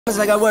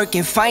Like I work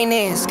in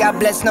finance. God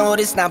bless, no,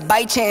 this not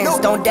by chance.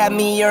 Don't dab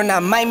me, you're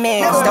not my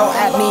man. Don't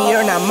at me,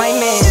 you're not my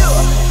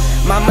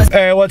man. Mama.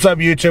 Hey, what's up,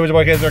 YouTube? It's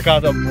my kids. They're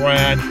called a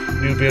brand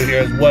new video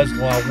here. What's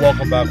going on?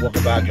 Welcome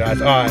back,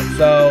 guys. All right,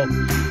 so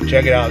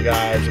check it out,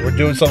 guys. We're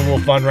doing something a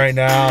little fun right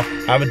now.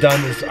 I haven't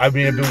done this. I've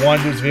been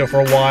wanting to do this video for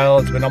a while.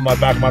 It's been on my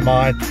back of my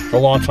mind for a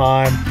long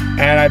time,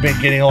 and I've been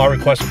getting a lot of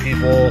requests from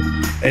people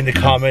in the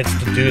comments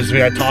to do this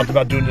video. I talked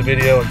about doing the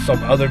video and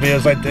some other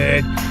videos I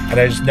did, and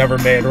I just never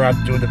made around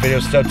to doing the video.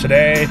 So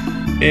today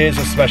is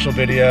a special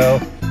video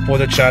for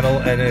the channel,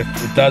 and if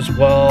it does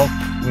well,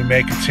 we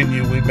may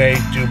continue. We may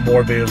do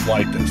more videos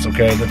like this,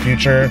 okay, in the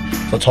future.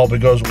 So let's hope it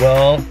goes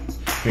well.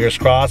 Fingers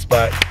crossed.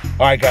 But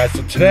all right, guys.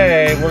 So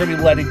today we're gonna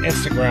be letting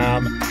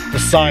Instagram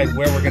decide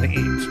where we're gonna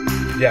eat.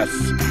 Yes.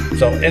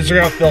 So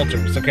Instagram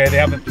filters, okay? They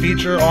have a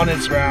feature on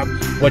Instagram,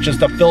 which is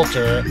the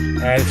filter,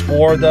 and it's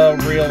for the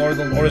reel or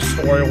the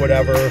story or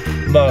whatever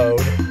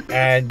mode,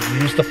 and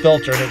you use the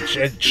filter, and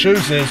it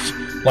chooses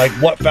like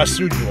what fast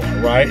food you are,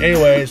 right?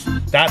 Anyways,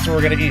 that's what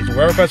we're gonna eat. So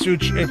wherever fast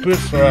food it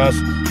puts for us,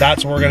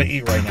 that's what we're gonna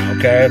eat right now,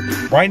 okay?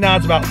 Right now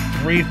it's about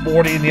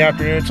 3:40 in the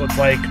afternoon, so it's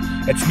like,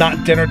 it's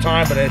not dinner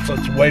time, but it's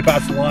way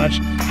past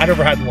lunch. I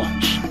never had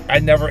lunch. I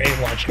never ate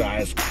lunch,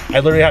 guys. I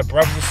literally had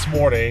breakfast this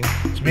morning.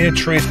 It's me and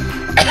Trees.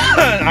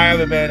 I've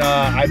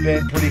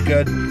been pretty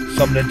good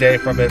some of the day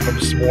from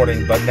this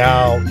morning, but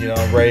now, you know,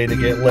 I'm ready to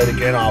get lit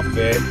again off of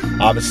it,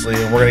 obviously,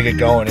 and we're gonna get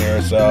going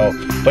here, so.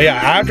 But yeah,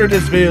 after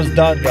this video is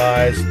done,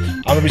 guys,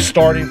 I'm gonna be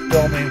starting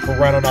filming for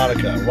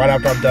Randonautica right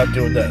after I'm done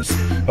doing this,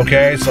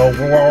 okay? So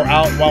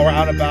while we're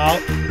out and about,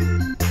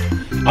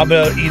 I'm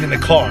gonna eat in the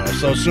car.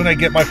 So as soon as I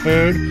get my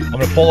food, I'm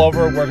gonna pull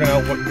over. I'm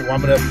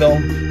gonna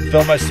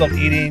film myself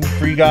eating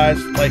for you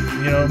guys, like,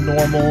 you know,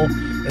 normal.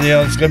 And, you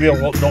know, it's gonna be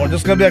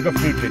like a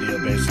food video,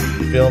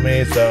 basically. You feel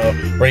me? So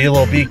we're gonna eat a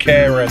little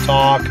BK. We're gonna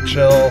talk,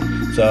 chill.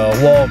 So,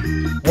 well,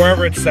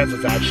 wherever it says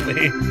it's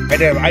actually.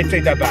 I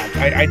take that back.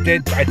 I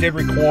did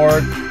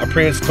record a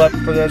previous clip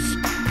for this,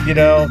 you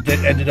know,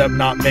 that ended up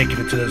not making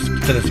it to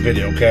this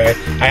video, okay?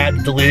 I had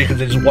to delete it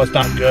because it just was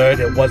not good.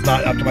 It was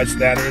not up to my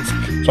standards,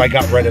 so I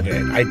got rid of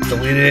it. I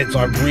deleted it,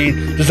 so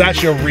this is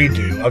actually a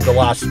redo of the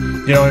last,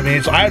 you know what I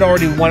mean? So I had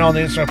already went on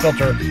the Instagram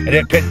filter, and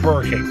it picked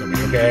Burger King for me,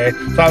 okay?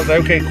 So I was like,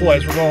 okay, cool, I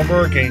guess we're going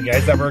Burger King.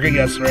 Guys, that Burger King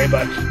yesterday,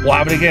 but we'll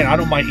have it again. I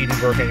don't mind eating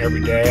Burger King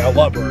every day. I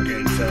love Burger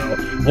King, so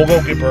we'll go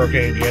get Burger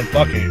King again.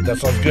 Fuck it, that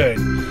sounds good.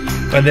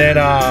 And then,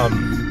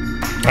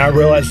 I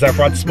realized that I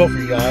brought the smoke for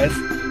you guys.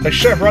 Like,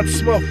 shit, I brought the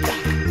smoke, fuck.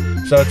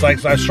 So it's like,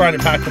 so I was trying to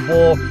pack the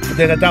bowl, but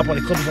then at that point,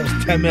 the clip was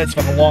almost 10 minutes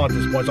fucking long at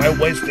this point. So I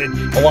wasted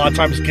a lot of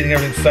time just getting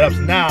everything set up. So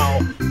now,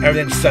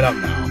 everything's set up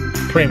now,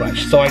 pretty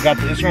much. So I got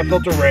the Instagram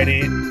filter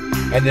ready,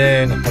 and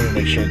then, let me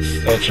make sure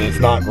it's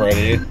not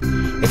ready.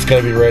 It's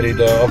gonna be ready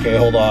though. Okay,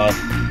 hold on.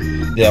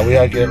 Yeah, we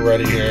gotta get it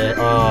ready here.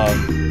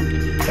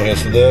 Okay,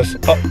 so this,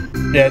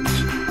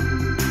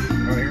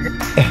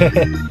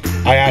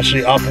 I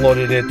actually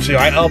uploaded it too.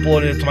 I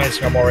uploaded it to my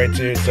Instagram already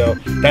too, so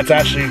that's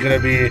actually gonna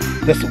be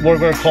this. We're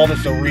gonna call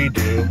this a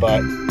redo,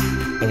 but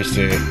let me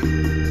see.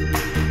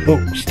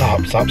 Oh,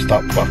 stop!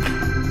 Fuck.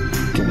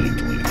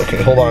 Delete.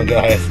 Okay, hold on,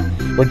 guys.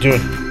 We're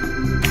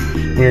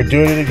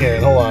doing it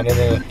again. Hold on, and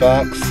then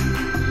effects.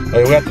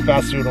 Okay, we got the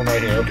fast food one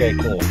right here. Okay,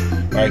 cool.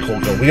 All right, cool.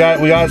 We got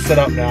it set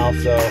up now.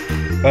 So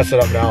that's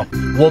set up now.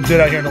 We'll do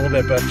that here in a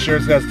little bit, but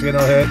cheers, guys. To no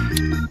hit.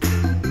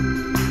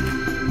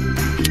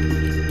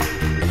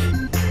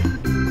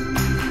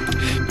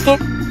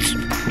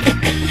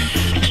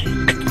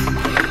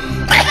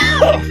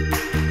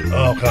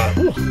 Oh god.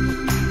 Ooh.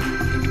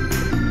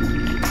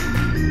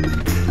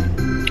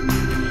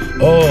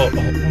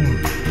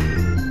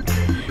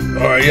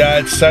 Alright, yeah,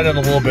 it's set in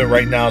a little bit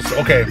right now. So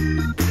okay.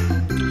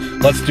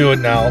 Let's do it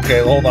now.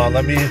 Okay, hold on.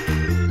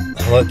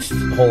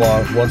 Hold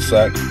on 1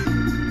 sec.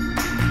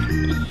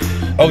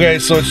 Okay,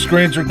 so it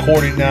screen's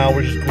recording now.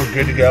 We're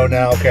good to go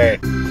now. Okay.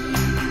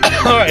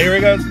 Alright, here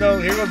goes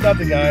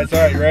nothing, guys.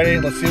 Alright, you ready?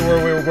 Let's see where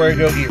we're going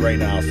to go eat right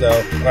now. So,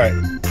 alright.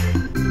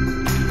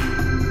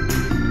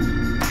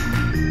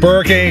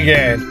 Burger King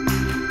again.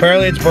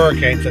 Apparently it's Burger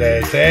King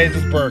today. Today's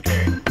just Burger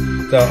King.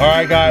 So,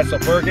 alright, guys. So,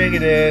 Burger King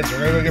it is.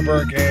 We're going to go get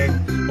Burger King.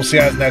 We'll see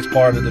you guys next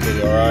part of the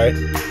video, alright?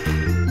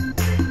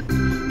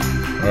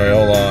 Alright,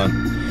 hold on.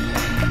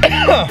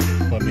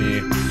 Let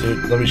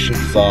me shoot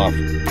this off.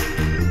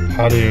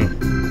 How do you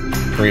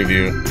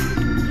preview?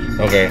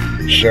 Okay,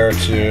 share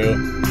to.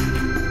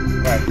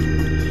 Right.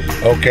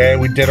 Okay,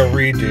 we did a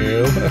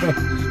redo.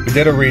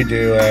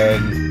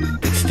 And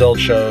it still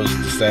chose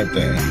the same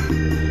thing.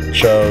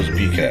 Chose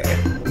BK.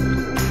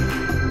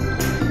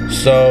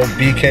 So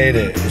BK it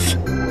is.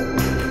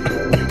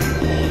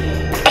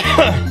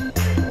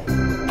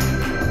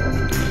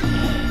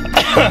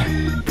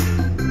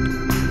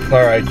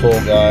 Alright, cool,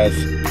 guys.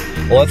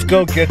 Well, let's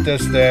go get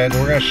this then.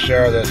 We're gonna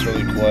share this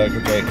really quick.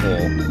 Okay,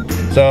 cool.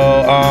 So,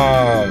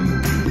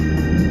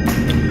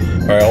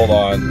 alright, hold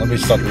on. Let me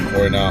stop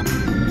recording now.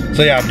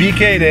 So yeah,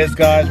 BK it is,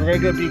 guys. We're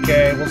gonna go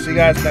BK. We'll see you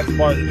guys next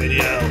part of the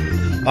video.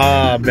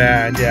 Oh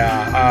man,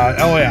 yeah.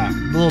 Oh yeah,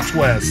 little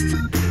twist.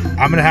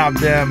 I'm gonna have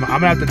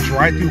the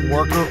drive-through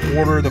worker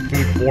order the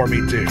food for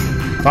me too.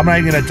 So I'm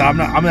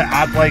gonna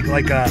act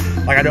like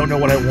I don't know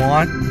what I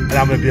want, and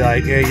I'm gonna be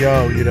like, hey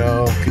yo, you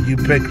know, can you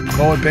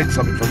go and pick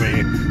something for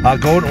me?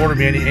 Go and order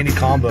me any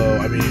combo.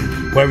 I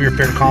mean, whatever your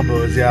favorite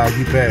combo is, yeah,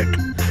 you pick.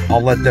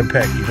 I'll let them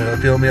pick. You know,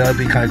 feel me? That'd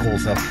be kind of cool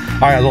stuff.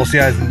 All right, we'll see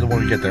you guys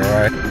when we get there. All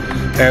right.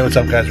 Hey, what's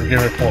up, guys? We're getting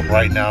ready to pull up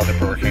right now to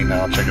Burger King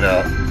now. Check it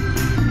out.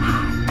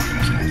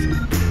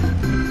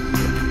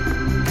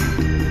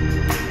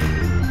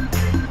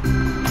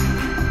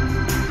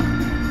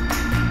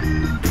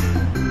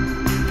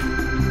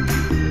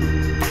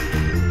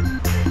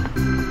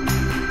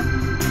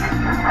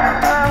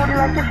 Would you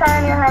like to try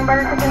on your hand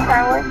butter chicken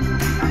sandwich?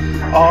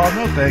 Oh,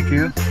 no, thank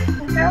you.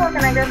 Okay, what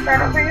can I get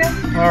started for you?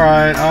 All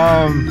right,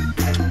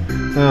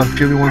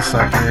 give me 1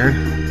 second here.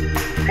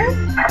 Okay.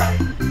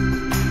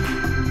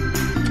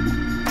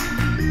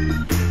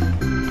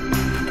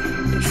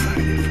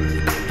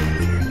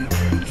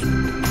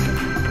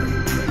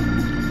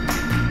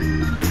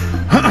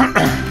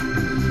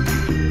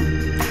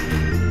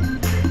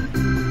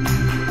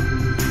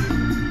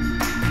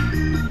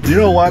 You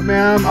know what,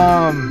 ma'am?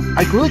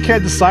 I really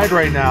can't decide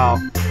right now.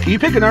 Can you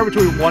pick a number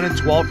between 1 and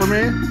 12 for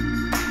me?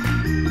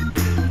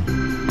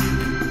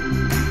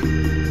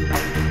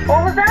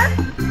 What was that?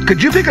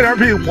 Could you pick a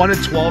number between 1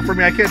 and 12 for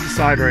me? I can't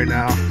decide right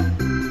now.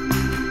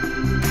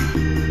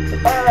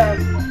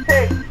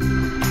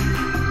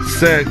 6.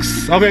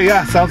 6. Okay,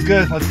 yeah, sounds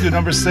good. Let's do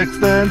number 6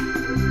 then.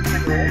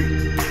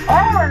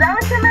 Oh, is that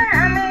what you meant?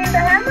 I mean, the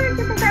hamburger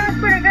chicken sandwich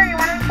is pretty good. You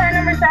want to try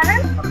number 7?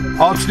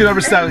 Oh, let's do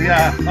number 7.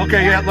 Yeah.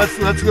 Okay, yeah. Let's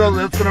go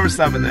number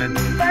 7 then.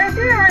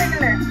 Spicy or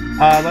regular?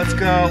 Let's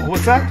go.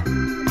 What's that?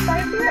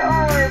 Spicy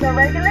or the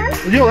regular?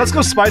 Yo, let's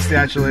go spicy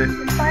actually.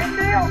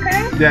 Spicy,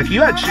 okay. Yeah, can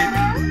you add cheese?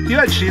 Can you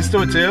add cheese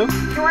to it too? You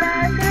want to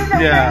add cheese?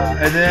 Okay. Yeah,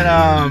 and then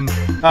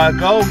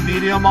go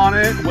medium on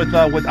it with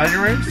onion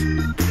rings.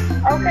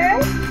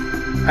 Okay.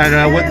 And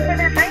And with then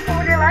for the drink, what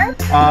would you like?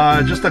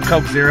 just a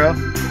Coke Zero.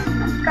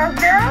 Coke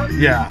Zero?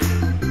 Yeah.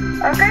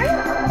 Okay.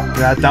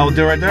 That will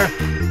do right there.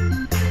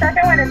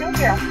 Second one, thank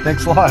you.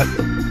 Thanks a lot.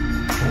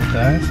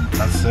 Okay,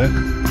 that's sick.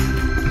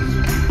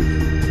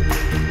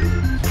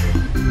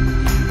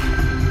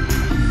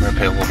 We're gonna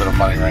pay a little bit of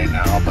money right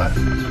now, but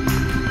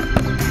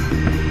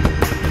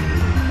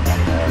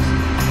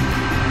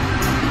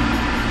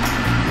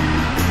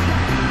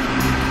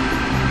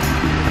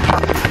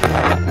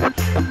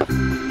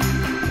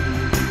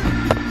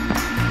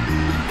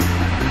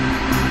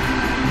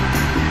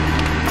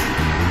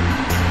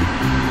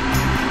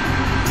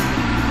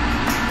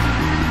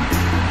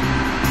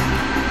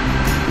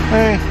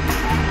hey.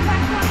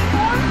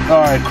 All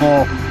right,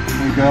 cool.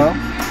 Here you go.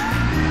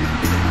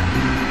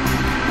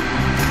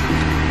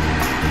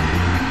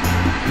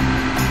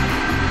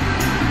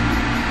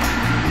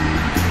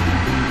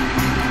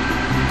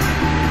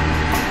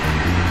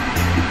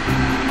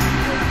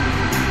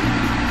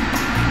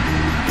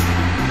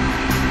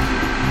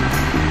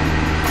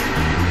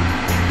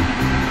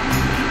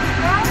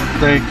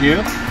 Thank you.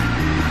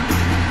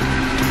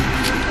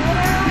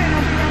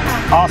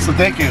 Awesome,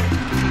 thank you.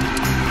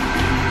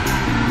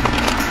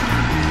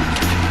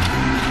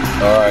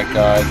 Alright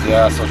guys,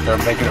 yeah, so they're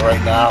making it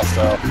right now,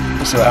 so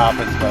we'll see what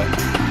happens, but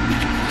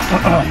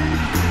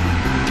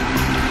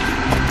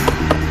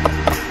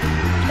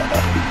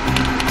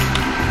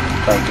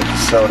try to get the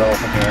soda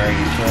open here,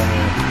 you feel me?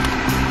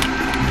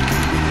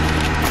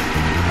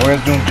 We're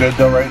guys doing good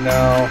though right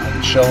now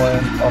and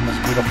chilling on this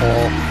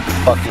beautiful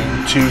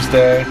fucking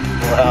Tuesday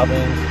we're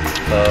having.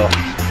 So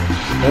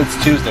it's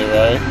Tuesday,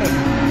 right?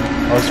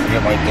 I always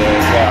forget my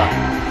days,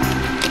 yeah.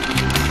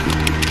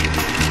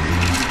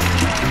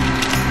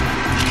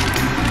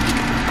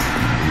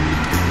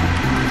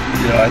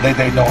 Yeah, I think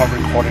they know I'm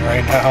recording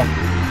right now.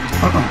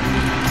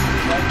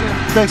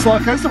 Thanks a lot.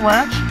 Can I have some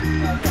ranch?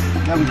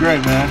 That'd be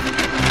great, man.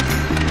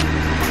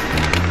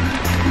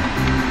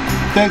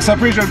 Thanks, I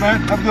appreciate it,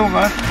 man. Have a good one,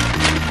 man.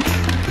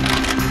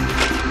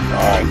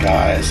 Alright,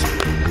 guys.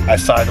 I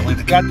decided to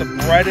leave. Got the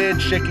breaded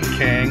Chicken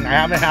King. I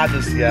haven't had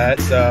this yet,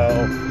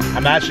 so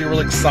I'm actually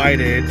really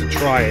excited to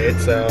try it,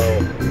 so.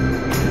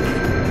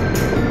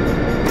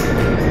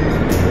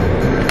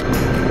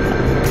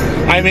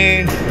 I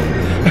mean,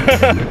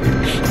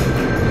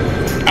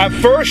 at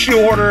first she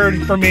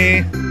ordered for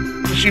me,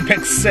 she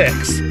picked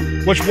 6,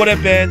 which would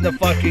have been the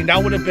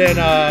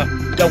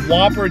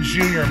Whopper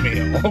Junior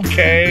meal,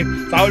 okay?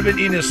 So I would have been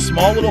eating a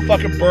small little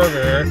fucking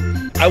burger.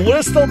 I would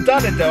have still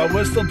done it though. I would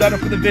have still done it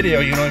for the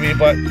video, you know what I mean?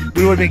 But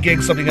we would have been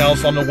getting something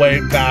else on the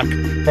way back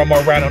from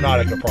our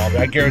Randonautica probably.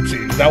 I guarantee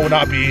you. That would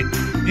not be,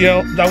 you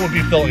know, that would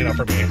be filling up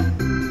for me.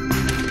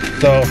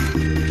 So,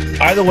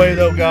 either way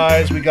though,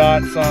 guys, we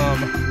got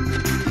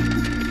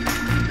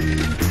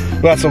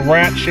some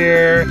ranch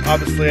here,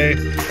 obviously.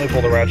 Let me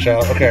pull the ranch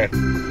out. Okay.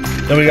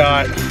 Then we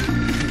got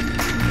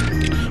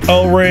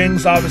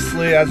O-rings,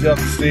 obviously, as you have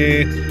to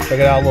see. Check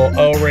it out, a little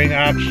O-ring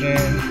action.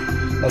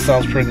 That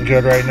sounds pretty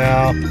good right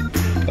now.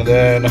 And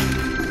then,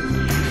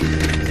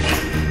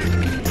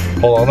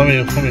 hold on, let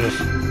me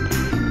just,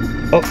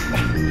 oh,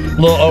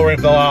 little O-ring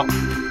fell out.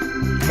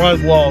 Might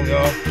as well, you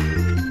know.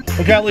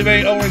 We can't leave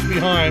any O-rings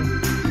behind.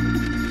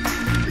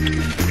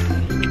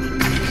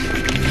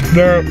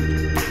 There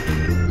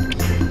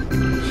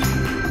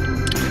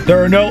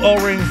are no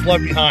O-rings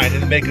left behind in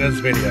the making of this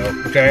video,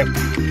 okay?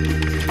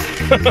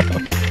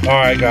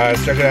 Alright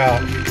guys, check it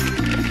out.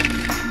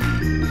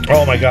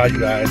 Oh my god,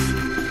 you guys.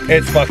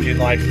 It's fucking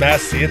like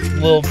messy. It's a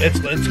little messy.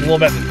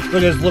 Look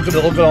at this, look at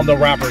it on the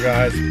wrapper,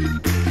 guys.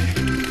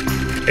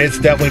 It's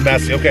definitely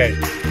messy. Okay.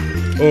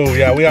 Oh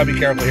yeah, we gotta be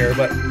careful here,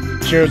 but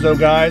cheers though,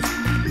 guys.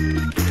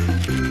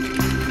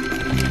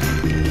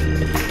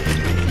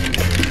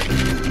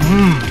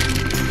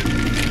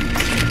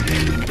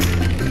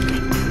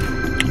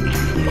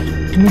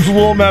 It's a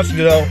little messy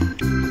though.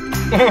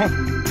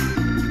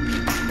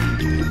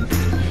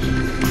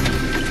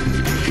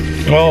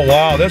 Oh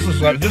wow, this is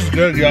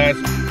good, guys.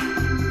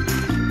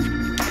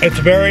 It's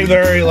very,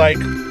 very like.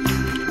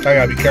 I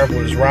gotta be careful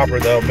with this wrapper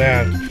though,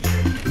 man.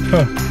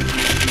 Huh.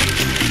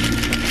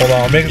 Hold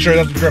on, making sure it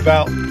doesn't drip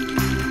out.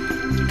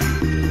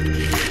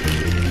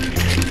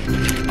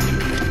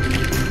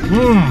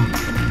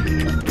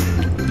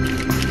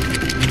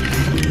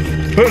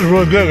 This is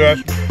really good, guys.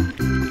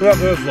 Look at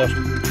this list.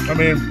 I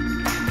mean,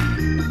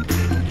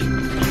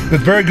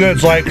 it's very good.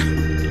 It's like,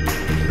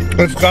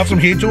 it's got some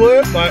heat to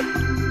it, but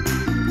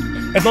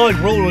it's not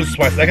like really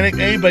spicy. I think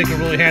anybody can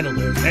really handle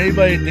this.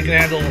 Anybody that can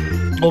handle a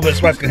little bit of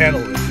spice can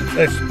handle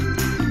this.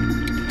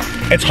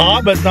 It's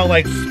hot, but it's not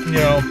like, you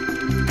know,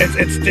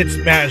 it's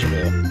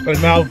manageable.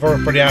 It's not for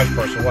the average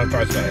person, what I'm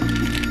trying to say.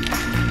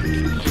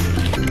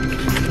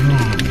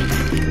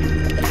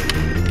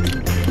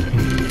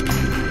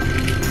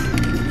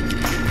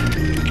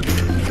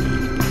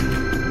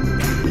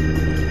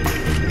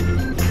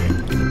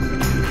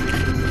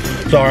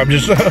 Sorry, I'm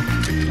just,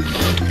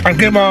 I'm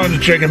getting my eye on the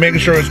chicken, making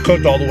sure it's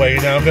cooked all the way,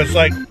 you know, because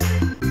like,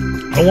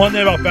 the one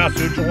thing about fast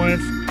food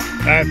joints,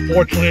 and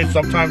unfortunately,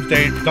 sometimes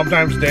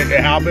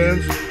it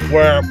happens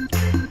where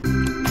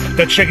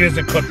the chicken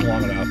isn't cooked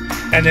long enough,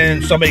 and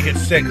then somebody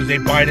gets sick because they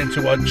bite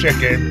into a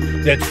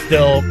chicken that's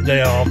still, you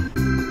know,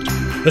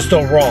 that's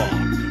still raw.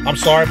 I'm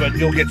sorry, but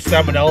you'll get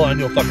salmonella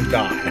and you'll fucking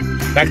die.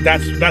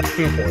 That's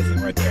food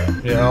poisoning right there,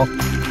 you know.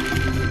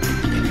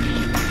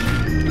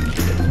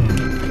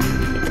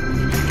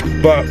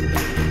 But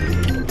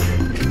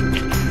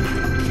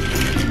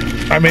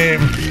I mean,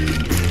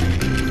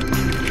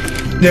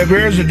 yeah,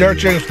 their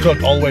chicken's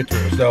cooked all the way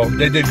through, so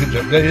they did good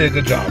job. They did a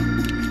good job.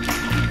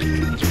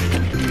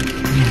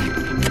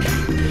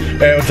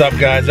 Hey, what's up,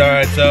 guys? All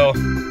right, so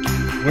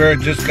we're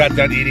just got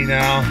done eating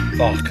now.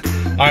 Fuck,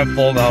 I'm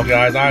full now,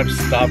 guys. I'm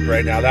stuffed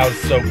right now. That was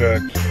so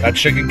good. That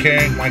Chicken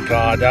King, my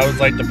God, that was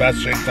like the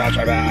best chicken sandwich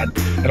I've had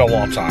in a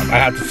long time. I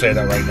have to say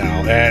that right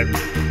now. And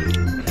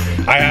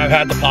I have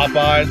had the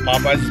Popeyes.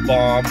 Popeyes is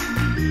bomb.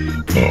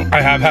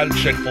 I have had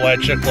Chick-fil-A.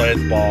 Chick-fil-A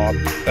is bomb.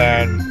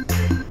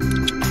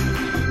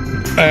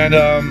 And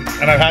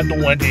I've had the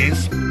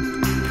Wendy's.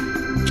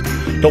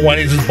 The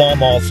Wendy's is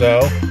bomb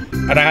also.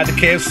 And I had the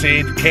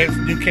KFC. The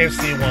new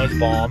KFC one is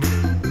bomb.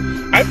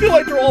 I feel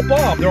like they're all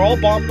bomb. They're all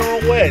bomb in their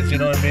own ways. You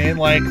know what I mean?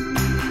 Like,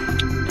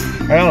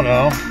 I don't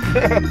know.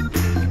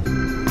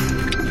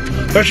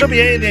 There shouldn't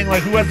be anything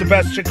like who has the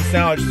best chicken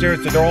sandwich.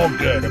 Seriously, they're all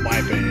good in my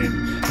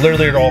opinion.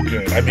 Literally, they're all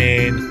good. I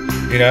mean,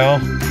 you know.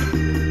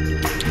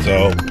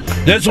 So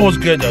this one was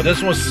good though. This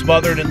one was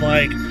smothered in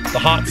like the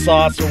hot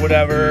sauce or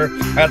whatever.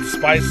 Had the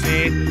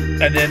spicy,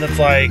 and then it's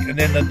like, and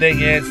then the thing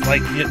is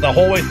like the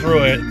whole way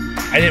through it,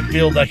 I didn't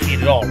feel the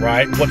heat at all,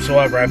 right?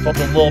 Whatsoever. I felt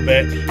a little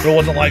bit, but it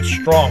wasn't like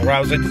strong. Right? I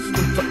was like,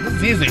 this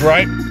is easy,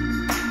 right?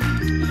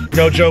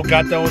 No joke.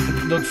 Got done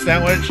with the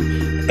sandwich,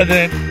 and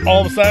then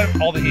all of a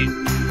sudden, all the heat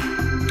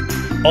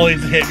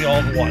hit me all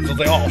at once. I was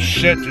like, oh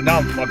shit, dude.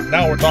 Now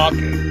we're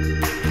talking.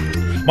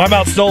 My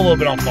mouth's still a little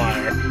bit on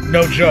fire.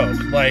 No joke.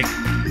 Like,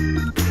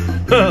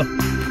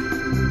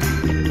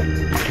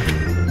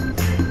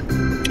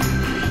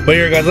 but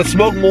here, guys, let's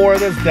smoke more of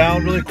this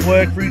down really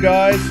quick for you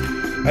guys,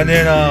 and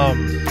then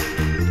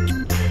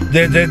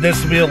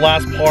this will be the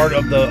last part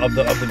of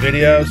the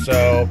video.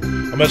 So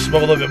I'm gonna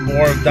smoke a little bit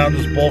more down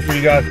this bowl for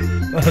you guys.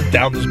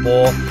 Down this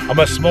bowl. I'm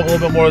gonna smoke a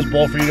little bit more of this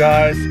bowl for you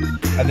guys,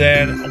 and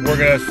then we're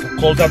gonna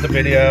close out the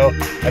video,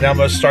 and then I'm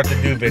gonna start the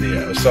new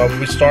video. So I'm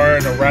gonna be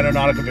starting a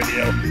Randonautica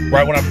video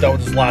right when I'm done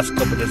with this last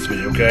clip of this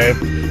video, okay?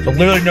 So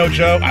literally no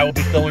joke, I will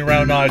be filming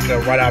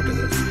Randonautica right after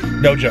this.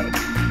 No joke.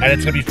 And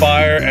it's gonna be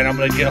fire, and I'm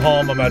gonna get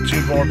home. I'm gonna have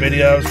 2 more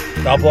videos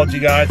to upload to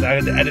you guys. I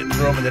had to edit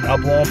through them and then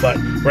upload them, but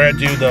we're gonna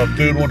do the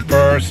food one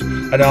first,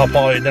 and then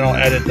I'll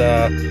edit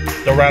the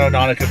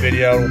Randonautica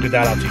video, and we'll get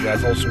that out to you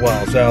guys as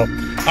well. So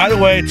either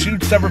way, 2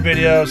 separate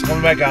videos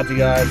coming back out to you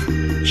guys.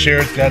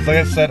 Cheers, guys. Like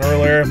I said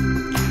earlier,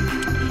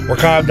 we're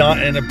kind of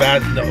not in a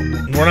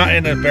we're not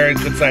in a very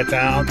good side of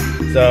town.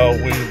 So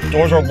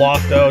doors are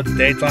locked though. It's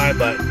daytime,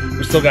 but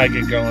we still gotta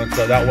get going.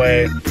 So that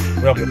way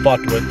we don't get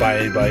fucked with by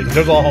anybody. Cause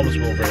there's a lot of homeless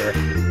people over here.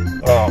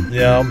 You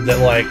know, that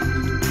like,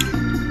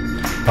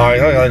 I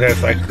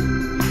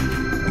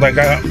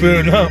got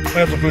food. I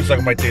have some food stuck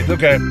in my teeth.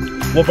 Okay,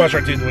 we'll brush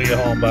our teeth when we get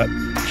home. But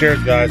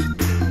cheers, guys.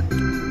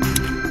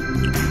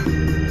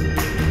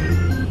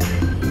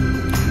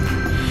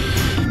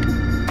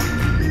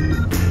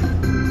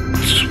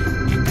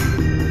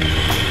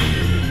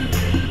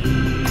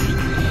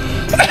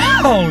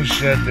 Oh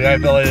shit, dude! I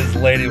felt like this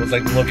lady was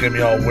like looking at me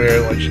all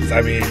weird, like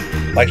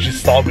like she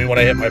saw me when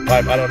I hit my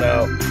pipe. I don't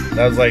know.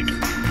 I was like,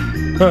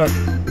 huh.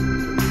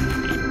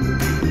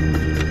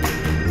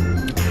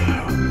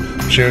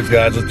 Cheers,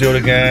 guys. Let's do it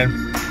again.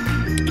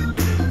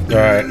 All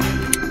right.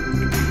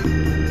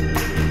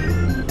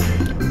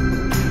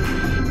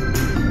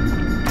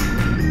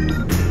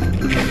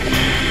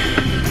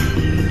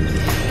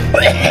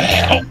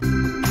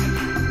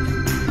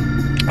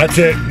 That's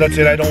it. That's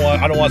it. I don't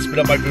want to spit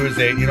up my booze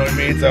date. You know what I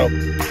mean? So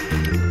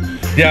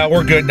yeah,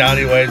 we're good now.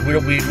 Anyways, we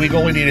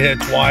only need to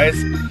hit it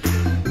twice. We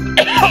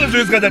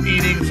just got that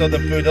eating, so the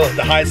food,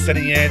 the high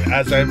setting in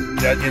as I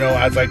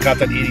got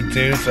that eating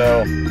too.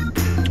 So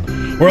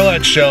we're all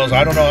at chills.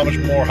 I don't know how much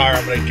more higher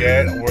I'm gonna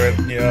get.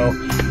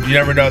 You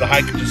never know. The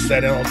high could just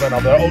set in. All of a sudden,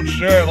 I'll be like, oh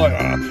shit, like,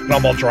 and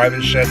I'm all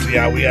driving shit. So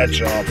yeah, we had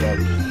chill. So.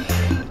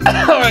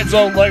 Alright,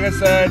 so like I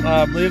said,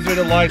 leave me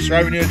a like,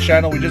 subscribe to the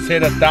channel. We just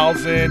hit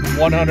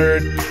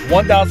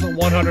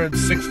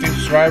 1,116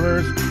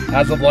 subscribers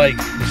as of like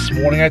this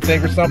morning, I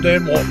think, or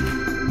something. Well,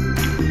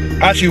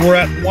 actually, we're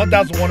at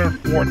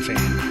 1,114.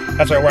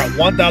 That's right, we're at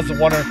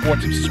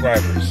 1,114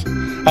 subscribers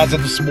as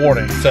of this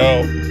morning.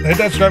 So hit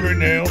that subscriber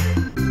new.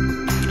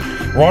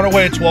 We're on our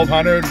way to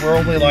 1,200. We're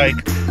only like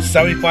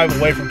 75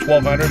 away from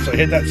 1,200. So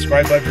hit that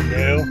subscribe button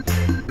new.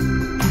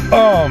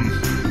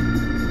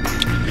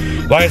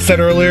 Like I said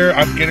earlier,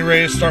 I'm getting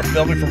ready to start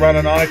filming for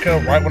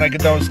Randonautica right when I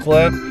get done with this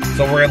clip.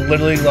 So we're gonna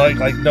literally,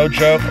 like no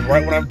joke,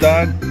 right when I'm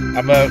done,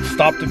 I'm gonna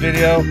stop the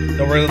video.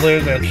 Then we're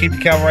literally gonna keep the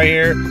camera right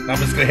here. And I'm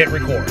just gonna hit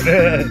record.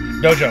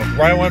 No joke.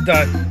 Right when I'm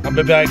done, I'm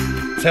gonna be like,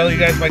 tell you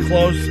guys my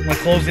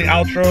closing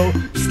outro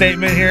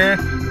statement here.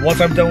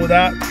 Once I'm done with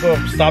that,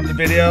 boom, stop the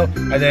video,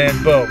 and then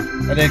boom,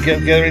 and then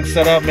get everything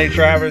set up, make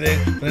sure I have everything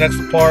for the next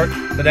part,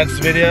 the next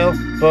video,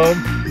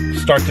 boom,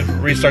 restart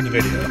the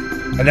video.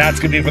 And that's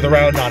gonna be for the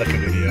Randonautica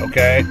video,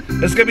 okay?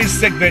 This is gonna be a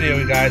sick video,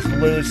 you guys.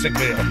 Literally sick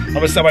video. I'm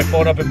gonna set my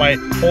phone up in my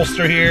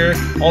holster here,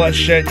 all that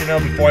shit,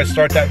 before I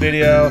start that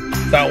video.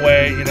 That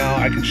way,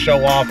 I can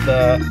show off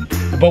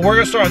But we're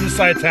gonna start on this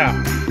side of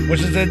town,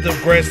 which isn't the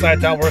greatest side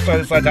of town. We're gonna start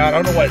on this side of town.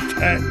 I don't know what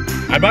 10.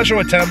 I'm not sure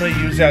what 10 I'm gonna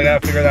use. I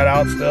gotta figure that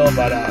out still.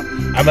 But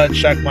I'm gonna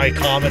check my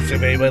comments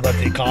if anybody left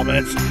any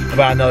comments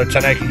about another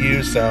 10 I can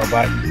use. So,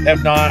 but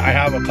if not, I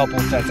have a couple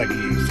of 10s I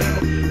can use. So,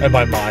 in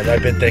my mind,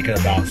 I've been thinking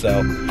about.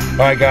 So.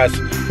 Alright guys,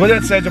 with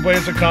that said, the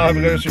players are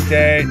calling. Have a good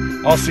day.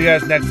 I'll see you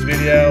guys next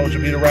video, which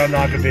will be the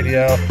Randonautica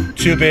video.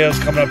 2 videos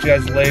coming up to you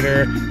guys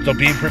later, so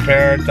be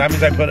prepared. That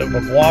means I put up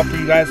a vlog for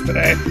you guys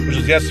today, which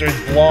was yesterday's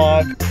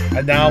vlog,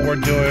 and now we're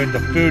doing the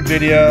food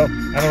video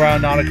and the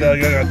Randonautica.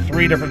 You're gonna have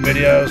 3 different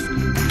videos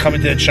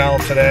coming to the channel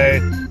today.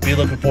 Be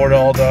looking forward to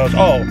all those.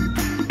 Oh,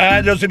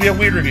 and there's gonna be a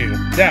weed review.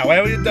 Yeah, I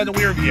haven't done the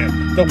weed review yet.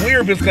 The weed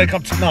review is gonna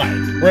come tonight.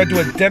 We're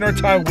gonna do a dinner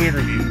time weed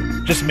review.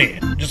 Just me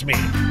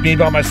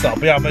by myself.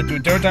 But yeah, I'm gonna do a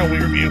dinner time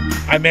weed review.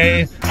 I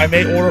may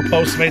order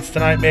Postmates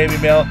tonight. Maybe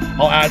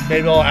I'll add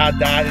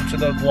that into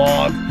the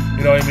vlog.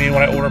 You know what I mean?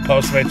 When I order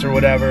Postmates or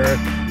whatever,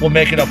 we'll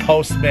make it a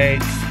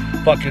Postmates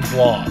fucking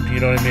vlog. You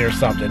know what I mean, or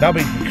something.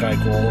 That'd be kind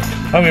of cool.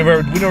 I mean,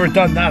 we've never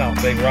done that, I don't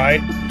think,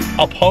 right?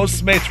 A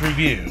Postmates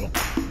review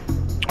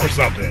or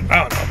something.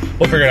 I don't know.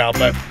 We'll figure it out.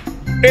 But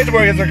it's the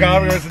Morgans are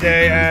gone for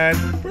today, and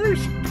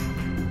Bruce.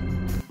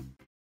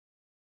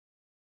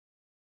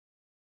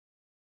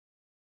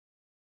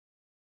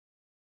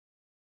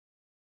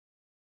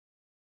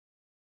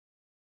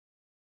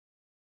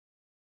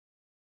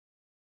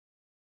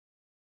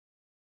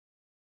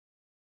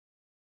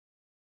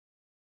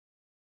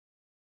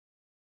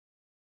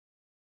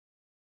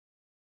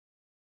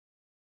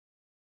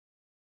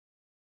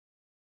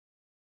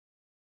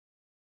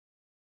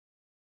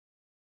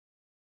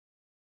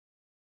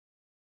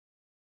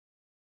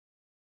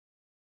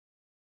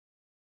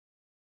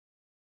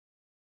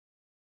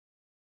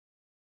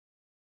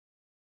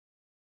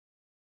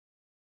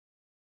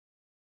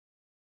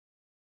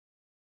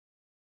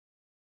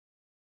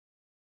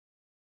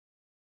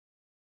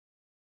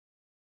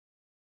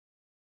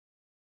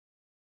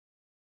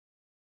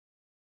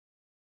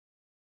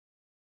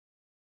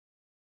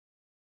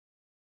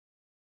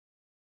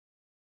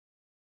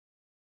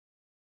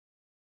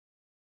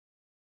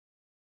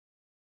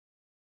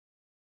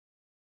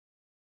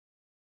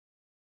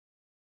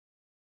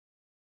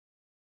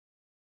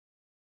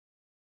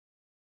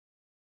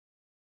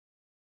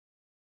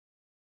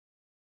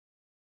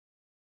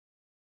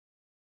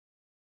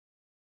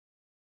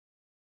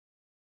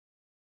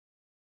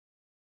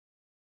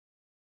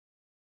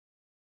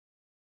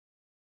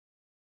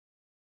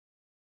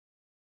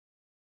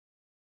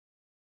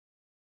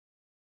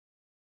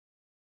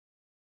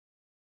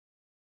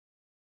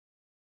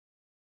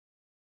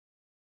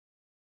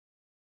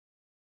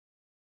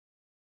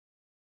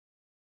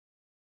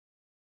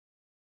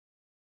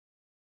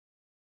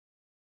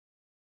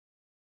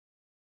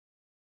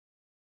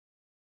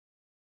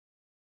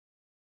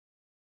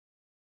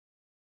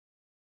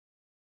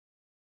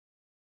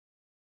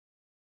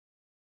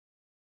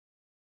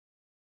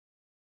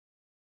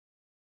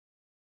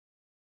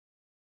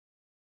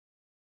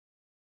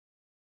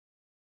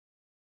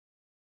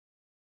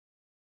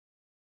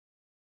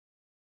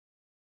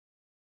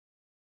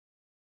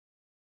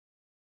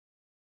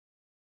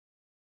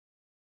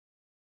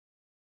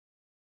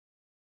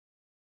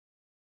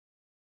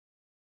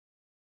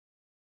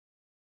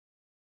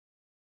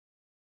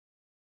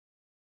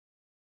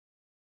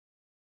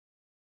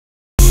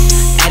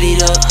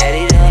 add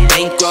it up.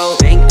 Bankroll,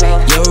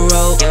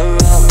 euro,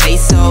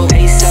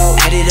 peso,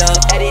 add it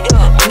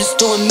up. I'm just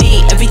doing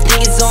me,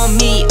 everything is on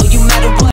me. Oh, you matter what?